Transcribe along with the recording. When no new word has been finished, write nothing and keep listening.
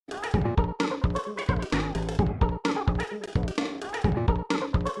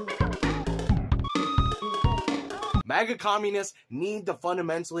MAGA communists need to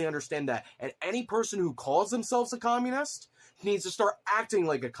fundamentally understand that, and any person who calls themselves a communist needs to start acting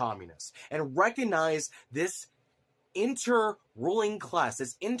like a communist and recognize this inter-ruling class,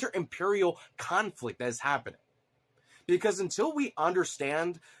 this inter-imperial conflict that is happening. Because until we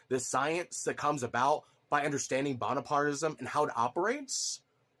understand the science that comes about by understanding Bonapartism and how it operates,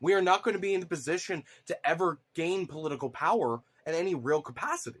 we are not going to be in the position to ever gain political power in any real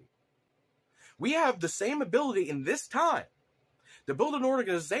capacity. We have the same ability in this time to build an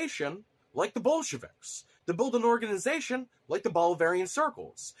organization like the Bolsheviks, to build an organization like the Bolivarian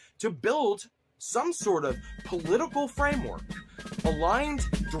circles, to build some sort of political framework aligned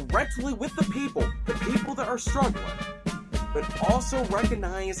directly with the people that are struggling, but also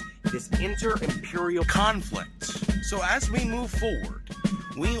recognize this inter-imperial conflict. So as we move forward,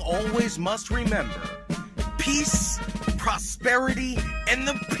 we always must remember peace, prosperity, and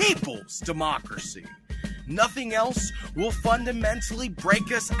the people's democracy. Nothing else will fundamentally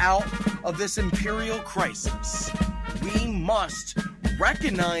break us out of this imperial crisis. We must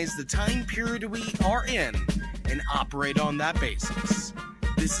recognize the time period we are in and operate on that basis.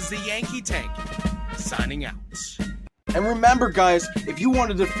 This is the Yankee Tankie, signing out. And remember, guys, if you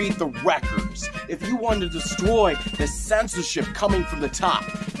want to defeat the wreckers, if you want to destroy the censorship coming from the top,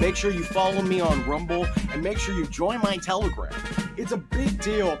 make sure you follow me on Rumble and make sure you join my Telegram. It's a big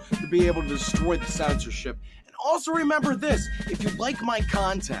deal to be able to destroy the censorship. And also remember this, if you like my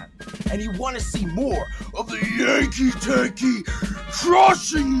content and you want to see more of the Yankee Tankie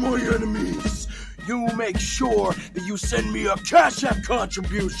crushing my enemies, you make sure that you send me a Cash App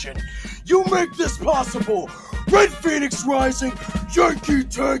contribution. You make this possible. Red Phoenix Rising, Yankee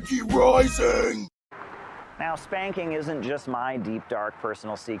Tankie Rising! Now, spanking isn't just my deep, dark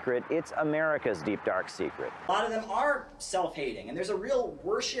personal secret. It's America's deep, dark secret. A lot of them are self-hating, and there's a real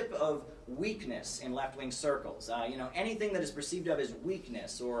worship of weakness in left-wing circles. Anything that is perceived of as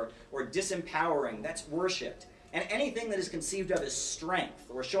weakness or disempowering, that's worshipped. And anything that is conceived of as strength,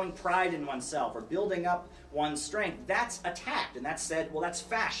 or showing pride in oneself, or building up one's strength, that's attacked, and that's said, well, that's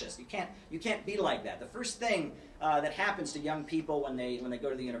fascist. You can't be like that. The first thing that happens to young people when they go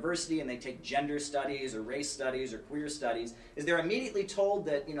to the university and they take gender studies, or race studies, or queer studies, is they're immediately told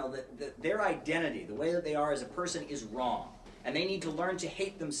that that their identity, the way that they are as a person, is wrong, and they need to learn to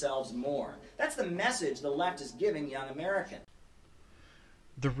hate themselves more. That's the message the left is giving young Americans.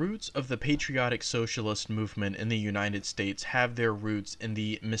 The roots of the patriotic socialist movement in the United States have their roots in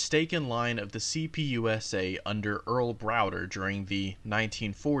the mistaken line of the CPUSA under Earl Browder during the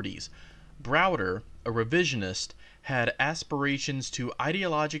 1940s. Browder, a revisionist, had aspirations to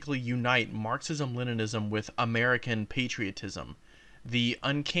ideologically unite Marxism-Leninism with American patriotism. The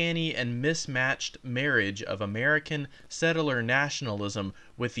uncanny and mismatched marriage of American settler-nationalism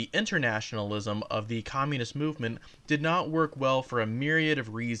with the internationalism of the communist movement did not work well for a myriad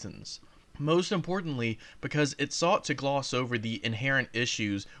of reasons. Most importantly, because it sought to gloss over the inherent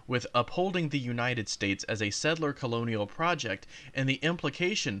issues with upholding the United States as a settler colonial project and the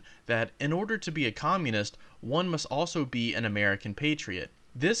implication that in order to be a communist, one must also be an American patriot.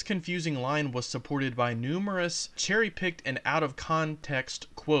 This confusing line was supported by numerous cherry-picked and out-of-context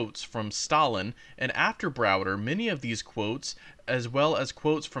quotes from Stalin, and after Browder, many of these quotes, as well as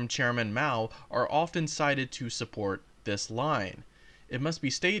quotes from Chairman Mao, are often cited to support this line. It must be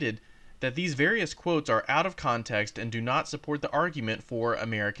stated that these various quotes are out of context and do not support the argument for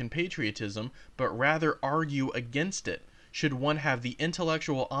American patriotism, but rather argue against it, should one have the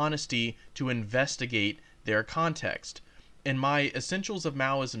intellectual honesty to investigate their context. In my Essentials of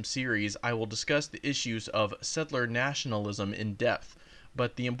Maoism series, I will discuss the issues of settler-nationalism in depth,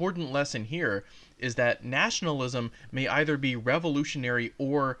 but the important lesson here is that nationalism may either be revolutionary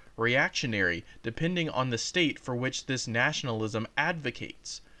or reactionary, depending on the state for which this nationalism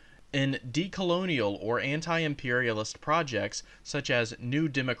advocates. In decolonial or anti-imperialist projects, such as new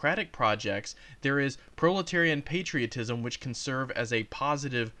democratic projects, there is proletarian patriotism which can serve as a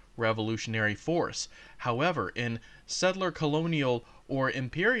positive revolutionary force. However, in settler colonial or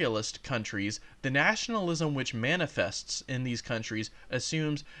imperialist countries, the nationalism which manifests in these countries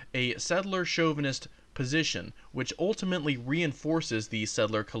assumes a settler chauvinist position, which ultimately reinforces the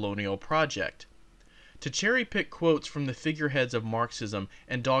settler colonial project. To cherry-pick quotes from the figureheads of Marxism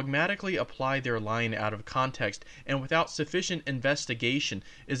and dogmatically apply their line out of context and without sufficient investigation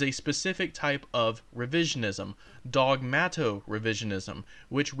is a specific type of revisionism, Dogmato-revisionism,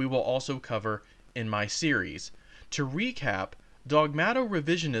 which we will also cover in my series. To recap,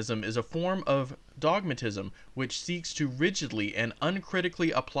 Dogmato-revisionism is a form of dogmatism, which seeks to rigidly and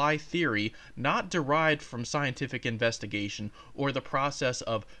uncritically apply theory not derived from scientific investigation or the process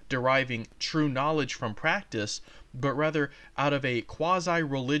of deriving true knowledge from practice, but rather out of a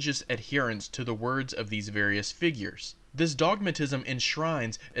quasi-religious adherence to the words of these various figures. This dogmatism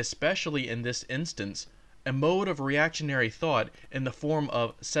enshrines, especially in this instance, a mode of reactionary thought in the form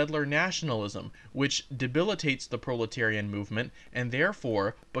of Settler-Nationalism, which debilitates the proletarian movement and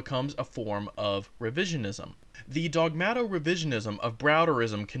therefore becomes a form of revisionism. The Dogmato-revisionism of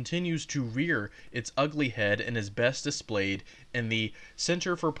Browderism continues to rear its ugly head and is best displayed in the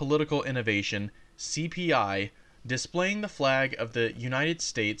Center for Political Innovation, CPI, displaying the flag of the United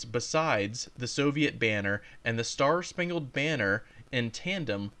States besides the Soviet banner and the Star-Spangled Banner in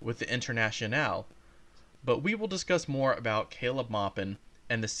tandem with the Internationale. But we will discuss more about Caleb Maupin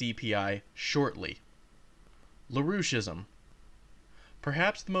and the CPI shortly. LaRouchism.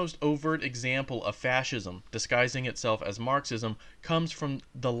 Perhaps the most overt example of fascism, disguising itself as Marxism, comes from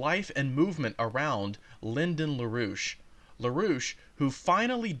the life and movement around Lyndon LaRouche. LaRouche, who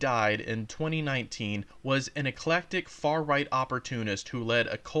finally died in 2019, was an eclectic far-right opportunist who led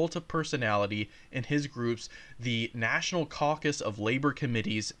a cult of personality in his groups, the National Caucus of Labor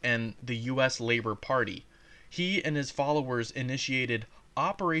Committees and the U.S. Labor Party. He and his followers initiated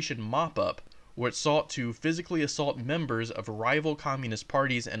Operation Mop-Up, which sought to physically assault members of rival communist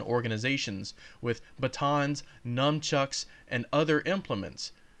parties and organizations with batons, nunchucks, and other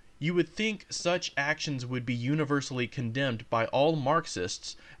implements. You would think such actions would be universally condemned by all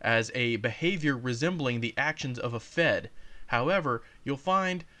Marxists as a behavior resembling the actions of a Fed. However, you'll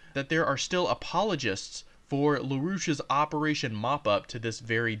find that there are still apologists for LaRouche's Operation Mop-Up to this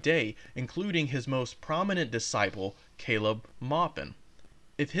very day, including his most prominent disciple, Caleb Maupin.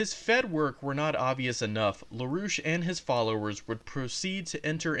 If his Fed work were not obvious enough, LaRouche and his followers would proceed to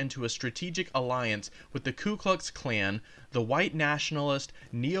enter into a strategic alliance with the Ku Klux Klan, the white nationalist,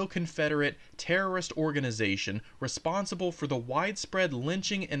 neo-Confederate terrorist organization responsible for the widespread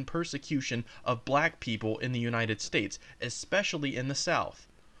lynching and persecution of black people in the United States, especially in the South.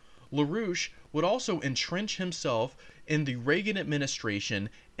 LaRouche would also entrench himself in the Reagan administration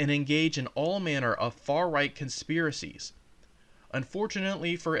and engage in all manner of far-right conspiracies.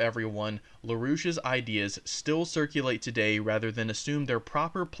 Unfortunately for everyone, LaRouche's ideas still circulate today rather than assume their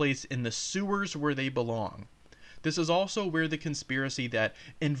proper place in the sewers where they belong. This is also where the conspiracy that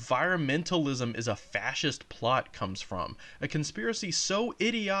environmentalism is a fascist plot comes from, a conspiracy so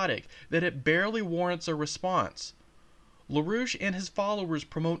idiotic that it barely warrants a response. LaRouche and his followers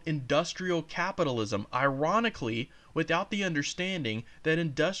promote industrial capitalism, ironically, without the understanding that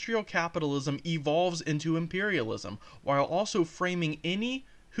industrial capitalism evolves into imperialism, while also framing any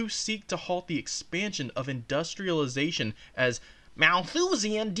who seek to halt the expansion of industrialization as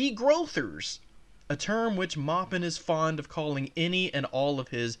Malthusian degrowthers, a term which Maupin is fond of calling any and all of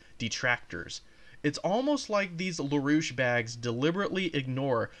his detractors. It's almost like these LaRouche bags deliberately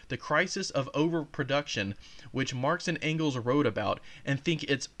ignore the crisis of overproduction which Marx and Engels wrote about and think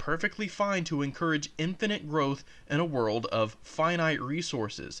it's perfectly fine to encourage infinite growth in a world of finite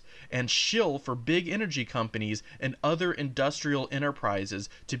resources and shill for big energy companies and other industrial enterprises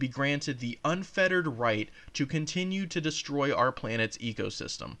to be granted the unfettered right to continue to destroy our planet's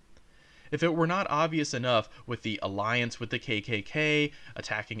ecosystem. If it were not obvious enough with the alliance with the KKK,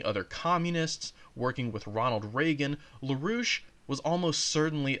 attacking other communists, working with Ronald Reagan, LaRouche was almost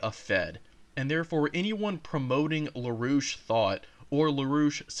certainly a Fed, and therefore anyone promoting LaRouche thought or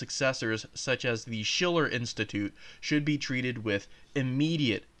LaRouche successors such as the Schiller Institute should be treated with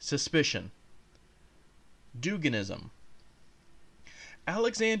immediate suspicion. Duginism.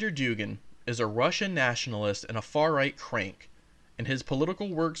 Alexander Dugin is a Russian nationalist and a far-right crank, and his political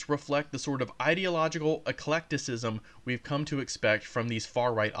works reflect the sort of ideological eclecticism we've come to expect from these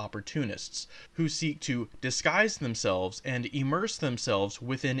far-right opportunists, who seek to disguise themselves and immerse themselves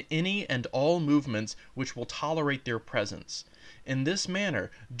within any and all movements which will tolerate their presence. In this manner,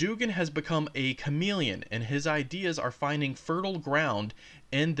 Dugin has become a chameleon, and his ideas are finding fertile ground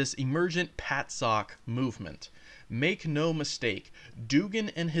in this emergent PATSOK movement. Make no mistake,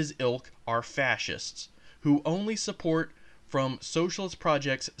 Dugin and his ilk are fascists, who only support from socialist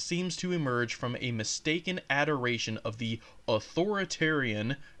projects seems to emerge from a mistaken adoration of the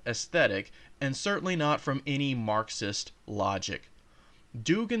authoritarian aesthetic and certainly not from any Marxist logic.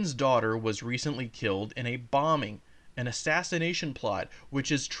 Dugin's daughter was recently killed in a bombing, an assassination plot, which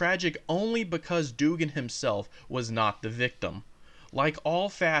is tragic only because Dugin himself was not the victim. Like all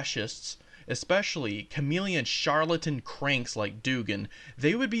fascists, especially chameleon charlatan cranks like Dugin,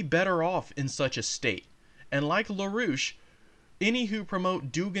 they would be better off in such a state. And like LaRouche, any who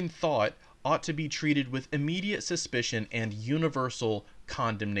promote Dugin thought ought to be treated with immediate suspicion and universal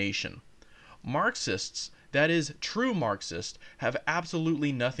condemnation. Marxists, that is, true Marxists, have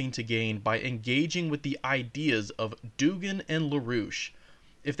absolutely nothing to gain by engaging with the ideas of Dugin and LaRouche,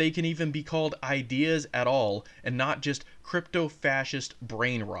 if they can even be called ideas at all and not just crypto-fascist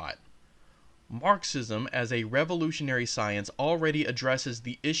brain rot. Marxism, as a revolutionary science, already addresses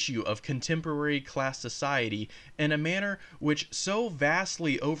the issue of contemporary class society in a manner which so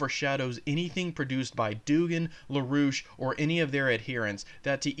vastly overshadows anything produced by Dugin, LaRouche, or any of their adherents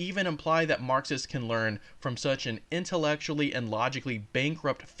that to even imply that Marxists can learn from such an intellectually and logically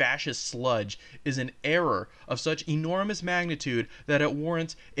bankrupt fascist sludge is an error of such enormous magnitude that it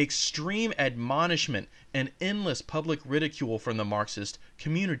warrants extreme admonishment and endless public ridicule from the Marxist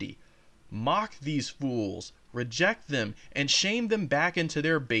community. Mock these fools, reject them, and shame them back into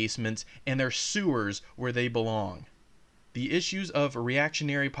their basements and their sewers where they belong. The issues of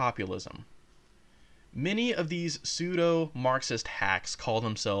reactionary populism. Many of these pseudo-Marxist hacks call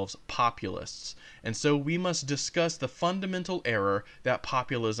themselves populists, and so we must discuss the fundamental error that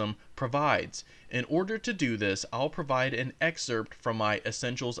populism provides. In order to do this, I'll provide an excerpt from my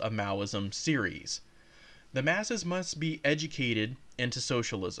Essentials of Maoism series. The masses must be educated into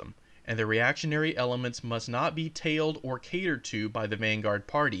socialism, and the reactionary elements must not be tailed or catered to by the vanguard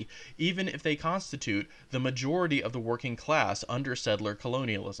party, even if they constitute the majority of the working class under settler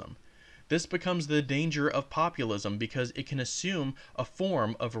colonialism. This becomes the danger of populism because it can assume a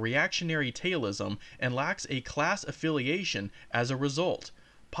form of reactionary tailism and lacks a class affiliation as a result.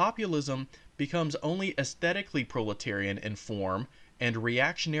 Populism becomes only aesthetically proletarian in form and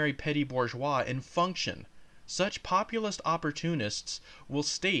reactionary petty bourgeois in function. Such populist opportunists will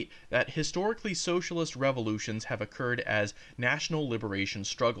state that historically socialist revolutions have occurred as national liberation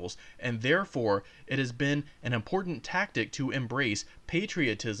struggles, and therefore it has been an important tactic to embrace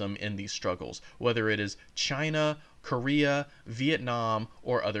patriotism in these struggles, whether it is China, Korea, Vietnam,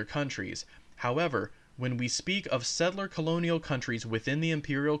 or other countries. However, when we speak of settler colonial countries within the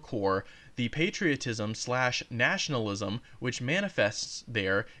imperial core, the patriotism/nationalism which manifests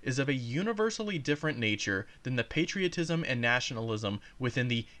there is of a universally different nature than the patriotism and nationalism within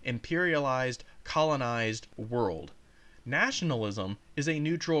the imperialized, colonized world. Nationalism is a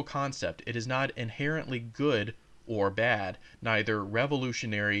neutral concept. It is not inherently good or bad, neither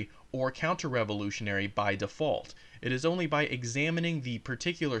revolutionary or counter-revolutionary by default. It is only by examining the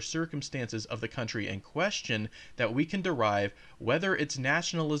particular circumstances of the country in question that we can derive whether its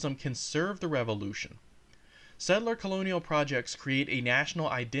nationalism can serve the revolution. Settler colonial projects create a national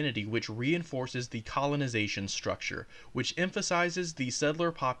identity which reinforces the colonization structure, which emphasizes the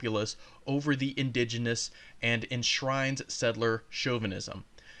settler populace over the indigenous and enshrines settler chauvinism.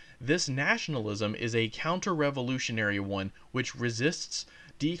 This nationalism is a counter-revolutionary one which resists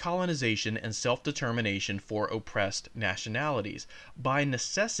decolonization and self-determination for oppressed nationalities. By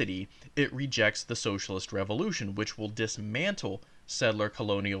necessity, it rejects the socialist revolution, which will dismantle settler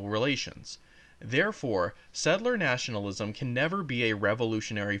colonial relations. Therefore, settler nationalism can never be a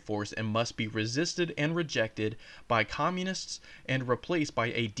revolutionary force and must be resisted and rejected by communists and replaced by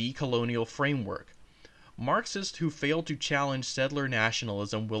a decolonial framework. Marxists who fail to challenge settler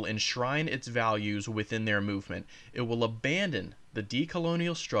nationalism will enshrine its values within their movement. It will abandon the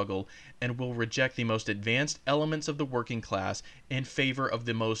decolonial struggle and will reject the most advanced elements of the working class in favor of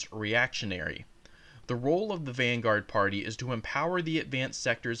the most reactionary. The role of the vanguard party is to empower the advanced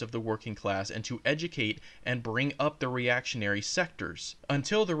sectors of the working class and to educate and bring up the reactionary sectors.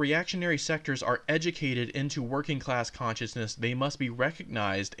 Until the reactionary sectors are educated into working class consciousness, they must be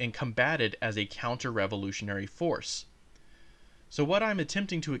recognized and combated as a counter-revolutionary force. So what I'm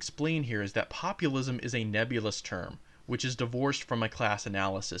attempting to explain here is that populism is a nebulous term, which is divorced from a class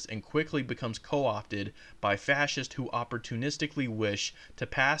analysis and quickly becomes co-opted by fascists who opportunistically wish to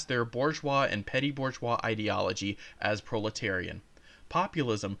pass their bourgeois and petty bourgeois ideology as proletarian.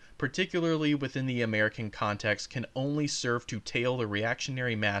 Populism, particularly within the American context, can only serve to tail the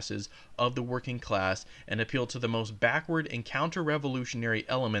reactionary masses of the working class and appeal to the most backward and counter-revolutionary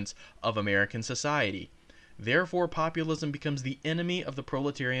elements of American society. Therefore, populism becomes the enemy of the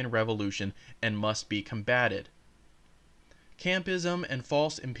proletarian revolution and must be combated. Campism and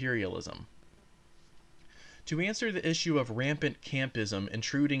false imperialism. To answer the issue of rampant campism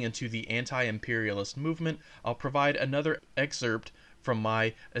intruding into the anti-imperialist movement, I'll provide another excerpt from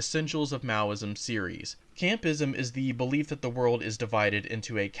my Essentials of Maoism series. Campism is the belief that the world is divided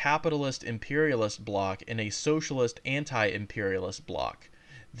into a capitalist imperialist bloc and a socialist anti-imperialist bloc.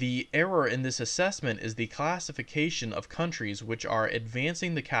 The error in this assessment is the classification of countries which are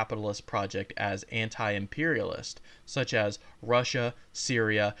advancing the capitalist project as anti-imperialist, such as Russia,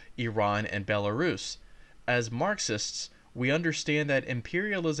 Syria, Iran, and Belarus. As Marxists, we understand that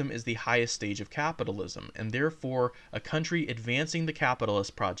imperialism is the highest stage of capitalism, and therefore a country advancing the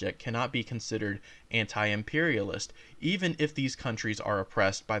capitalist project cannot be considered anti-imperialist, even if these countries are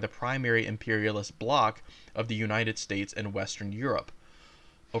oppressed by the primary imperialist bloc of the United States and Western Europe.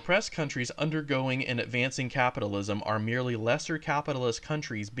 Oppressed countries undergoing and advancing capitalism are merely lesser capitalist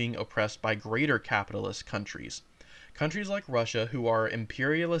countries being oppressed by greater capitalist countries. Countries like Russia, who are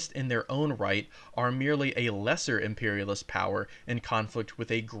imperialist in their own right, are merely a lesser imperialist power in conflict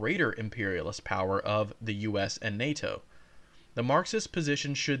with a greater imperialist power of the US and NATO. The Marxist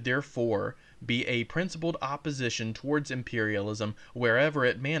position should therefore be a principled opposition towards imperialism wherever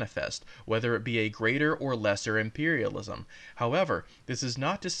it manifests, whether it be a greater or lesser imperialism. However, this is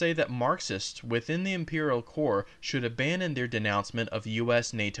not to say that Marxists within the imperial core should abandon their denouncement of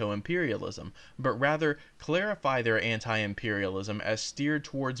US-NATO imperialism, but rather clarify their anti-imperialism as steered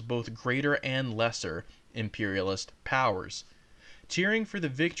towards both greater and lesser imperialist powers. Cheering for the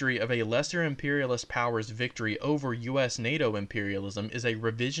victory of a lesser imperialist power's victory over US-NATO imperialism is a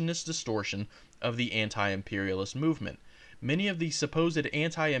revisionist distortion of the anti-imperialist movement. Many of the supposed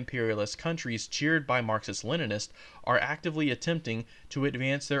anti-imperialist countries cheered by Marxist-Leninists are actively attempting to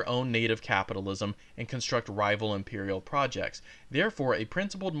advance their own native capitalism and construct rival imperial projects. Therefore, a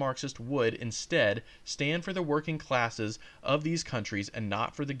principled Marxist would, instead, stand for the working classes of these countries and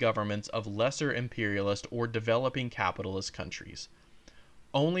not for the governments of lesser imperialist or developing capitalist countries.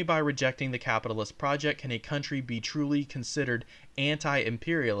 Only by rejecting the capitalist project can a country be truly considered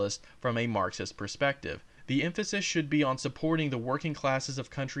anti-imperialist from a Marxist perspective. The emphasis should be on supporting the working classes of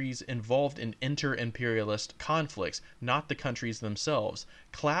countries involved in inter-imperialist conflicts, not the countries themselves.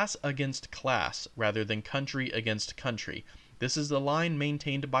 Class against class, rather than country against country. This is the line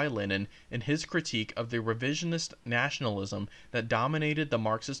maintained by Lenin in his critique of the revisionist nationalism that dominated the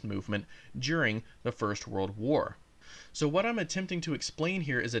Marxist movement during the First World War. So what I'm attempting to explain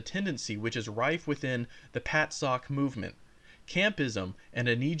here is a tendency which is rife within the Patriotic movement. Campism and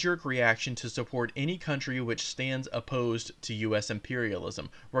a knee-jerk reaction to support any country which stands opposed to U.S. imperialism,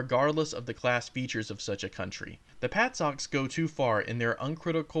 regardless of the class features of such a country. The Patriots go too far in their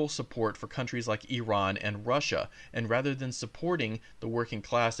uncritical support for countries like Iran and Russia, and rather than supporting the working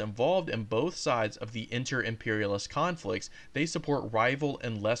class involved in both sides of the inter-imperialist conflicts, they support rival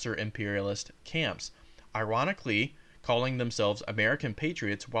and lesser imperialist camps. Ironically, calling themselves American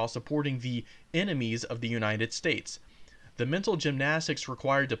patriots while supporting the enemies of the United States. The mental gymnastics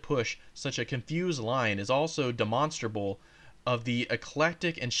required to push such a confused line is also demonstrable of the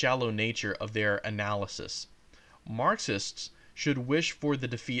eclectic and shallow nature of their analysis. Marxists should wish for the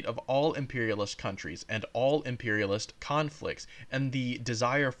defeat of all imperialist countries and all imperialist conflicts, and the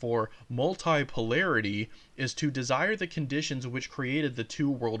desire for multi-polarity is to desire the conditions which created the two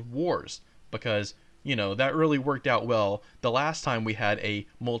world wars, because that really worked out well the last time we had a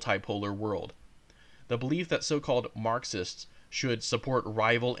multipolar world. The belief that so-called Marxists should support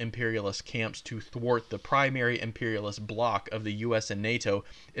rival imperialist camps to thwart the primary imperialist bloc of the US and NATO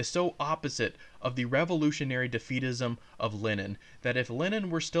is so opposite of the revolutionary defeatism of Lenin that if Lenin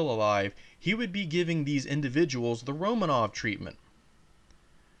were still alive, he would be giving these individuals the Romanov treatment.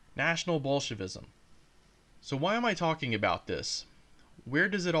 National Bolshevism. So why am I talking about this? Where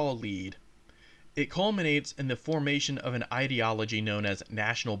does it all lead? It culminates in the formation of an ideology known as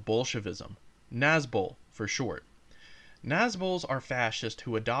National Bolshevism, Nazbol for short. Nazbols are fascists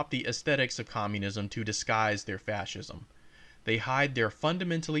who adopt the aesthetics of communism to disguise their fascism. They hide their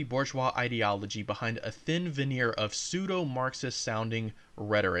fundamentally bourgeois ideology behind a thin veneer of pseudo-Marxist sounding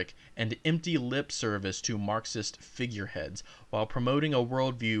rhetoric and empty lip service to Marxist figureheads, while promoting a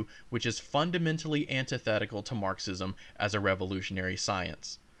worldview which is fundamentally antithetical to Marxism as a revolutionary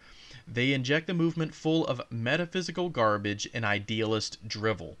science. They inject the movement full of metaphysical garbage and idealist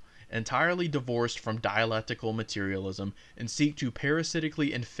drivel, entirely divorced from dialectical materialism, and seek to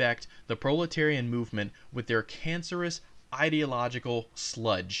parasitically infect the proletarian movement with their cancerous ideological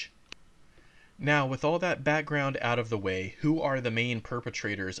sludge. Now, with all that background out of the way, who are the main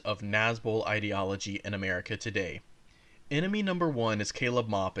perpetrators of Nazbol ideology in America today? Enemy number one is Caleb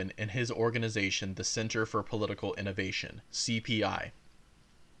Maupin and his organization, the Center for Political Innovation, CPI.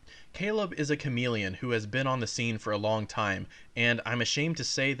 Caleb is a chameleon who has been on the scene for a long time, and I'm ashamed to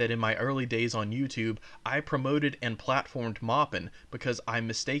say that in my early days on YouTube, I promoted and platformed Maupin because I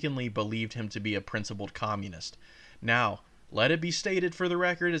mistakenly believed him to be a principled communist. Now, Let it be stated for the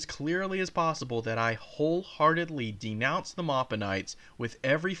record as clearly as possible that I wholeheartedly denounce the Maupinites with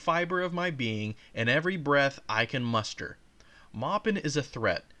every fiber of my being and every breath I can muster. Maupin is a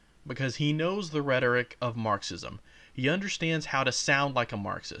threat because he knows the rhetoric of Marxism. He understands how to sound like a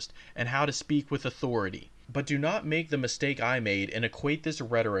Marxist and how to speak with authority. But do not make the mistake I made and equate this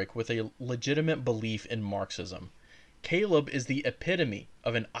rhetoric with a legitimate belief in Marxism. Caleb is the epitome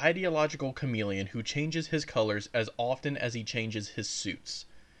of an ideological chameleon who changes his colors as often as he changes his suits.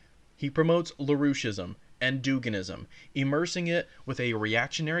 He promotes LaRouchism and Duginism, immersing it with a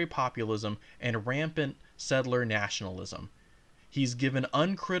reactionary populism and rampant Settler-Nationalism. He's given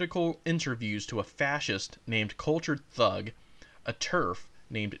uncritical interviews to a fascist named Cultured Thug, a TERF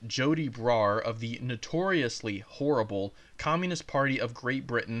named Jody Brar of the notoriously horrible Communist Party of Great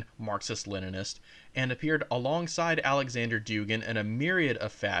Britain Marxist-Leninist, and appeared alongside Alexander Dugin and a myriad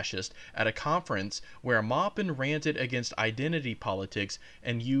of fascists at a conference where Maupin ranted against identity politics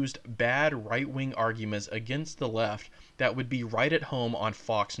and used bad right-wing arguments against the left that would be right at home on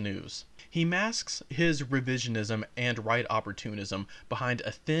Fox News. He masks his revisionism and right opportunism behind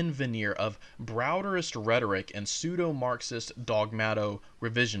a thin veneer of Browderist rhetoric and pseudo-Marxist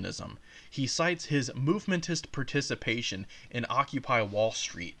Dogmato-revisionism. He cites his movementist participation in Occupy Wall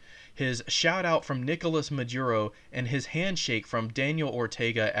Street, his shout-out from Nicolas Maduro, and his handshake from Daniel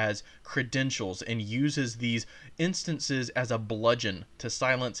Ortega as credentials, and uses these instances as a bludgeon to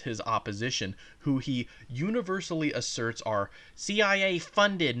silence his opposition, who he universally asserts are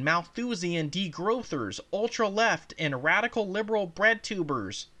CIA-funded Malthusian degrowthers, ultra-left, and radical liberal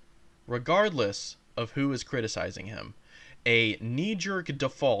breadtubers, regardless of who is criticizing him. A knee-jerk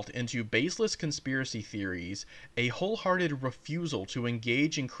default into baseless conspiracy theories, a wholehearted refusal to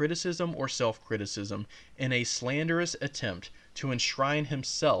engage in criticism or self-criticism in a slanderous attempt to enshrine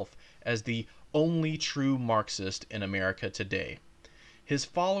himself as the only true Marxist in America today. His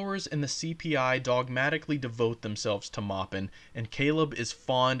followers in the CPI dogmatically devote themselves to Maupin, and Caleb is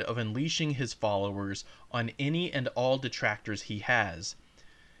fond of unleashing his followers on any and all detractors he has.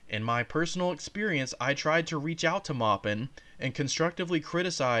 In my personal experience, I tried to reach out to Maupin and constructively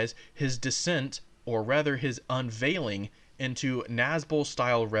criticize his descent, or rather his unveiling, into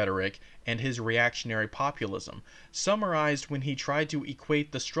Nazbol-style rhetoric and his reactionary populism, summarized when he tried to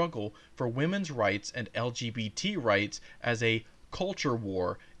equate the struggle for women's rights and LGBT rights as a culture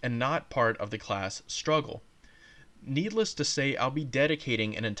war and not part of the class struggle. Needless to say, I'll be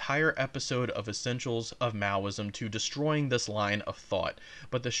dedicating an entire episode of Essentials of Maoism to destroying this line of thought,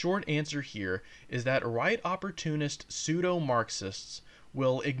 but the short answer here is that right opportunist pseudo-Marxists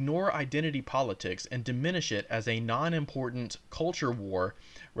will ignore identity politics and diminish it as a non-important culture war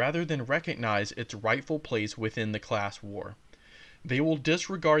rather than recognize its rightful place within the class war. They will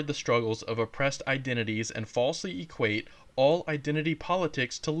disregard the struggles of oppressed identities and falsely equate all identity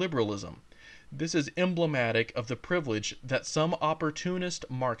politics to liberalism. This is emblematic of the privilege that some opportunist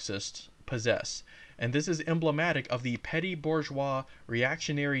Marxists possess, and this is emblematic of the petty bourgeois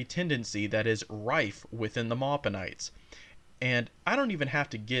reactionary tendency that is rife within the Maupinites. And I don't even have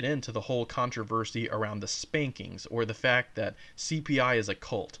to get into the whole controversy around the spankings or the fact that CPI is a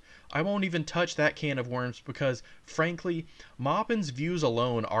cult. I won't even touch that can of worms because, frankly, Maupin's views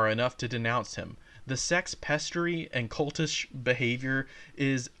alone are enough to denounce him. The sex pestery and cultish behavior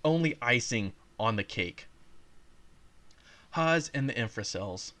is only icing on the cake. Haas and the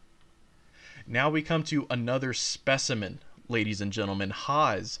Infracels. Now we come to another specimen, ladies and gentlemen,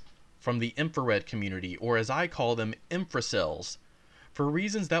 Haas from the infrared community, or as I call them, Infracels, for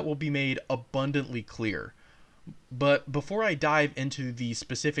reasons that will be made abundantly clear. But before I dive into the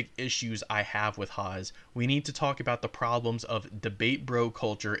specific issues I have with Haas, we need to talk about the problems of debate bro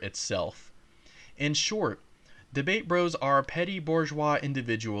culture itself. In short, debate bros are petty bourgeois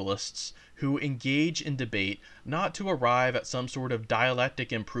individualists who engage in debate not to arrive at some sort of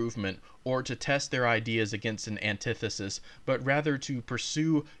dialectic improvement or to test their ideas against an antithesis, but rather to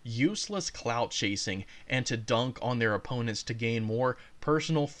pursue useless clout chasing and to dunk on their opponents to gain more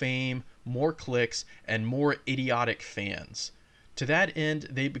personal fame, more clicks, and more idiotic fans. To that end,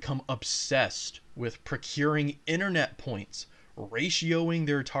 they become obsessed with procuring internet points, ratioing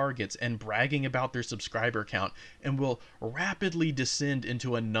their targets, and bragging about their subscriber count, and will rapidly descend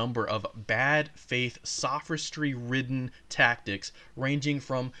into a number of bad faith sophistry-ridden tactics ranging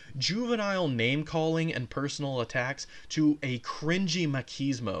from juvenile name-calling and personal attacks to a cringy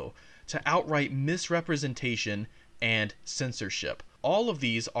machismo to outright misrepresentation and censorship. All of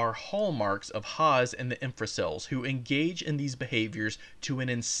these are hallmarks of Haas and the Infracels, who engage in these behaviors to an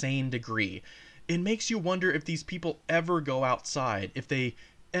insane degree. It makes you wonder if these people ever go outside, if they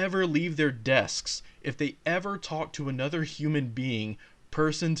ever leave their desks, if they ever talk to another human being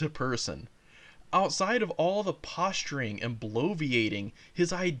person to person. Outside of all the posturing and bloviating,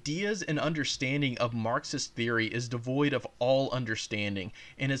 his ideas and understanding of Marxist theory is devoid of all understanding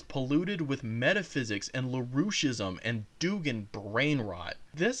and is polluted with metaphysics and LaRouchism and Dugin brain rot.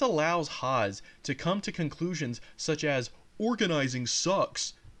 This allows Haas to come to conclusions such as organizing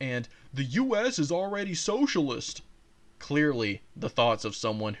sucks and the US is already socialist. Clearly the thoughts of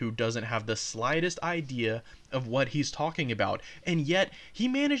someone who doesn't have the slightest idea of what he's talking about, and yet he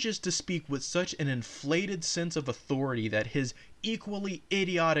manages to speak with such an inflated sense of authority that his equally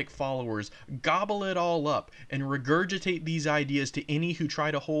idiotic followers gobble it all up and regurgitate these ideas to any who try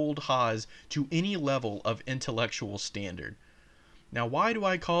to hold Haas to any level of intellectual standard. Now, why do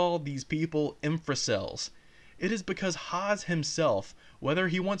I call these people infracels? It is because Haas himself, whether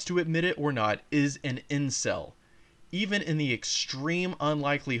he wants to admit it or not, is an incel. Even in the extreme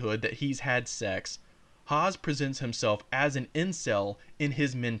unlikelihood that he's had sex, Haas presents himself as an incel in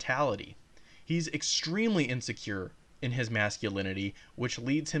his mentality. He's extremely insecure in his masculinity, which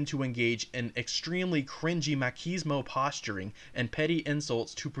leads him to engage in extremely cringy machismo posturing and petty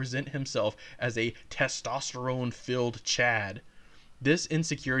insults to present himself as a testosterone-filled Chad. This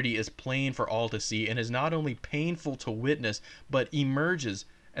insecurity is plain for all to see and is not only painful to witness, but emerges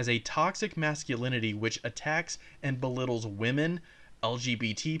as a toxic masculinity which attacks and belittles women,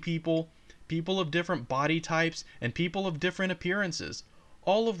 LGBT people, people of different body types, and people of different appearances,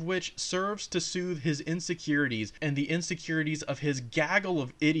 all of which serves to soothe his insecurities and the insecurities of his gaggle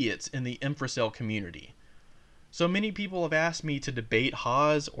of idiots in the Infracel community. So many people have asked me to debate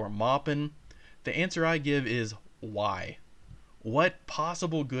Haas or Maupin. The answer I give is why? What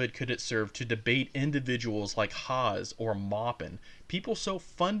possible good could it serve to debate individuals like Haas or Maupin, people so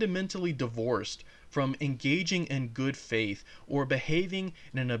fundamentally divorced from engaging in good faith or behaving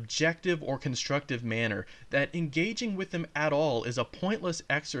in an objective or constructive manner that engaging with them at all is a pointless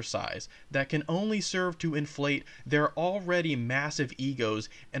exercise that can only serve to inflate their already massive egos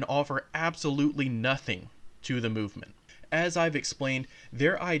and offer absolutely nothing to the movement? As I've explained,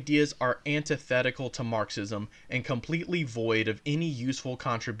 their ideas are antithetical to Marxism and completely void of any useful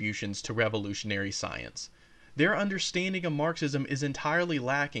contributions to revolutionary science. Their understanding of Marxism is entirely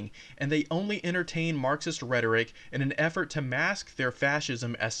lacking, and they only entertain Marxist rhetoric in an effort to mask their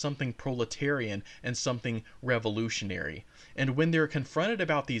fascism as something proletarian and something revolutionary. And when they're confronted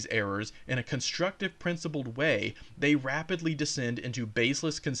about these errors in a constructive, principled way, they rapidly descend into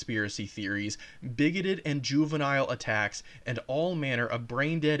baseless conspiracy theories, bigoted and juvenile attacks, and all manner of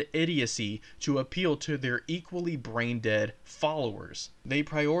brain-dead idiocy to appeal to their equally brain-dead followers. They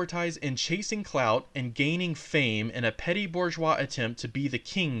prioritize in chasing clout and gaining fame in a petty bourgeois attempt to be the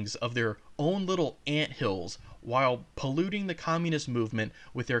kings of their own little anthills, while polluting the communist movement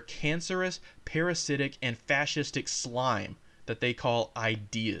with their cancerous, parasitic, and fascistic slime that they call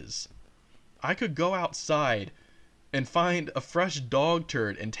ideas. I could go outside and find a fresh dog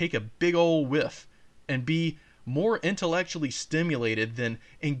turd and take a big old whiff and be more intellectually stimulated than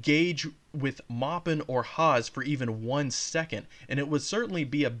engage with Maupin or Haas for even 1 second, and it would certainly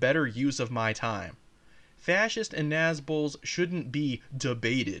be a better use of my time. Fascists and Nazbols shouldn't be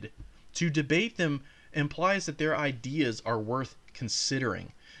debated. To debate them implies that their ideas are worth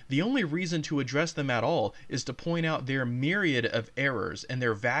considering. The only reason to address them at all is to point out their myriad of errors and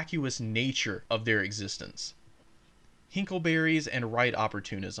their vacuous nature of their existence. Hinkleberries and right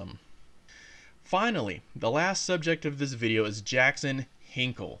opportunism. Finally, the last subject of this video is Jackson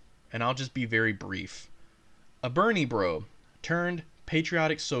Hinkle, and I'll just be very brief. A Bernie bro turned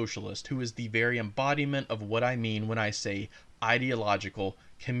patriotic socialist who is the very embodiment of what I mean when I say ideological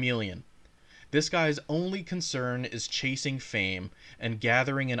chameleon. This guy's only concern is chasing fame and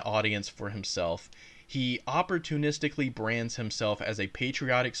gathering an audience for himself. He opportunistically brands himself as a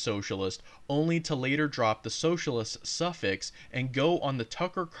patriotic socialist, only to later drop the socialist suffix and go on the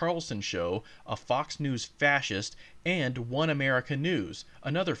Tucker Carlson show, a Fox News fascist, and One America News,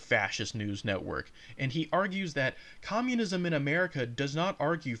 another fascist news network. And he argues that communism in America does not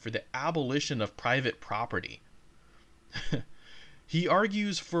argue for the abolition of private property. He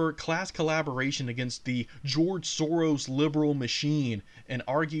argues for class collaboration against the George Soros liberal machine and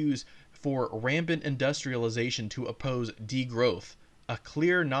argues for rampant industrialization to oppose degrowth, a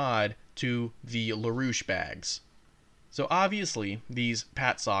clear nod to the LaRouche bags. So obviously, these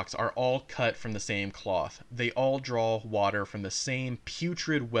pat socks are all cut from the same cloth. They all draw water from the same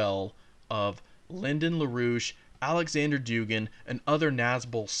putrid well of Lyndon LaRouche, Alexander Dugin, and other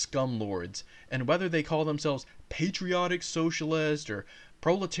Nazbol scumlords, and whether they call themselves patriotic socialist or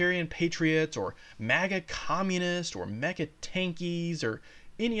proletarian patriots or MAGA communist or mecha tankies or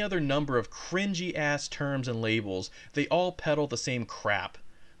any other number of cringy ass terms and labels, they all peddle the same crap.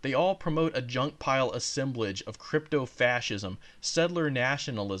 They all promote a junk pile assemblage of crypto-fascism,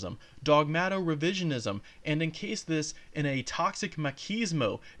 settler-nationalism, Dogmato-revisionism, and encase this in a toxic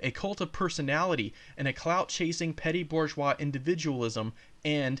machismo, a cult of personality, and a clout-chasing petty bourgeois individualism,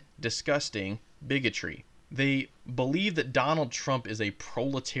 and disgusting bigotry. They believe that Donald Trump is a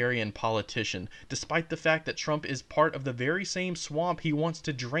proletarian politician, despite the fact that Trump is part of the very same swamp he wants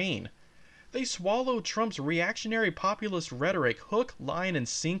to drain. They swallow Trump's reactionary populist rhetoric hook, line, and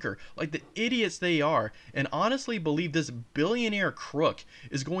sinker like the idiots they are, and honestly believe this billionaire crook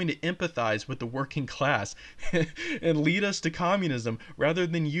is going to empathize with the working class and lead us to communism rather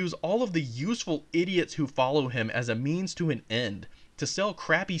than use all of the useful idiots who follow him as a means to an end, to sell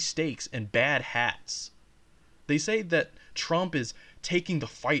crappy steaks and bad hats. They say that Trump is taking the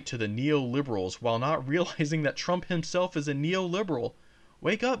fight to the neoliberals while not realizing that Trump himself is a neoliberal.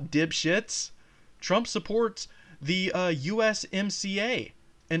 Wake up, dipshits. Trump supports the USMCA,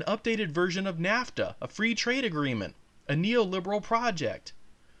 an updated version of NAFTA, a free trade agreement, a neoliberal project.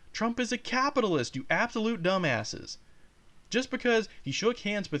 Trump is a capitalist, you absolute dumbasses. Just because he shook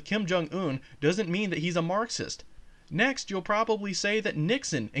hands with Kim Jong-un doesn't mean that he's a Marxist. Next, you'll probably say that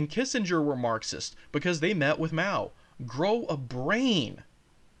Nixon and Kissinger were Marxist because they met with Mao. Grow a brain.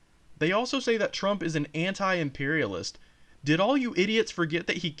 They also say that Trump is an anti-imperialist. Did all you idiots forget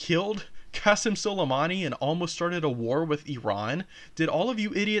that he killed Qasem Soleimani and almost started a war with Iran? Did all of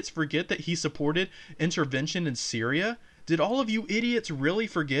you idiots forget that he supported intervention in Syria? Did all of you idiots really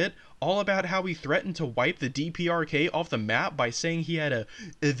forget all about how he threatened to wipe the DPRK off the map by saying he had a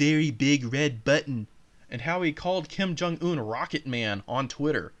very big red button? And how he called Kim Jong-un Rocket Man on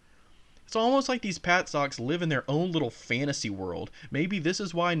Twitter? It's almost like these patsocks live in their own little fantasy world. Maybe this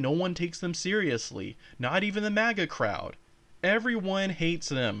is why no one takes them seriously, not even the MAGA crowd. Everyone hates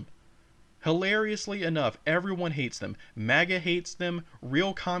them. Hilariously enough, everyone hates them. MAGA hates them,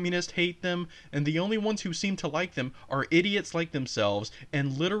 real communists hate them, and the only ones who seem to like them are idiots like themselves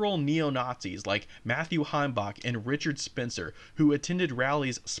and literal neo-Nazis like Matthew Heimbach and Richard Spencer, who attended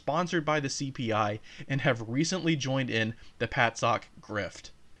rallies sponsored by the CPI and have recently joined in the Patsock grift.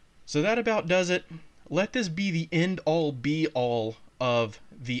 So that about does it. Let this be the end-all be-all of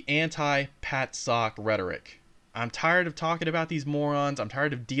the anti-Patsock rhetoric. I'm tired of talking about these morons. I'm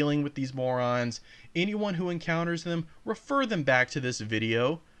tired of dealing with these morons. Anyone who encounters them, refer them back to this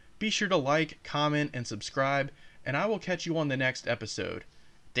video. Be sure to like, comment, and subscribe, and I will catch you on the next episode.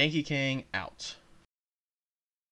 Tankie King out.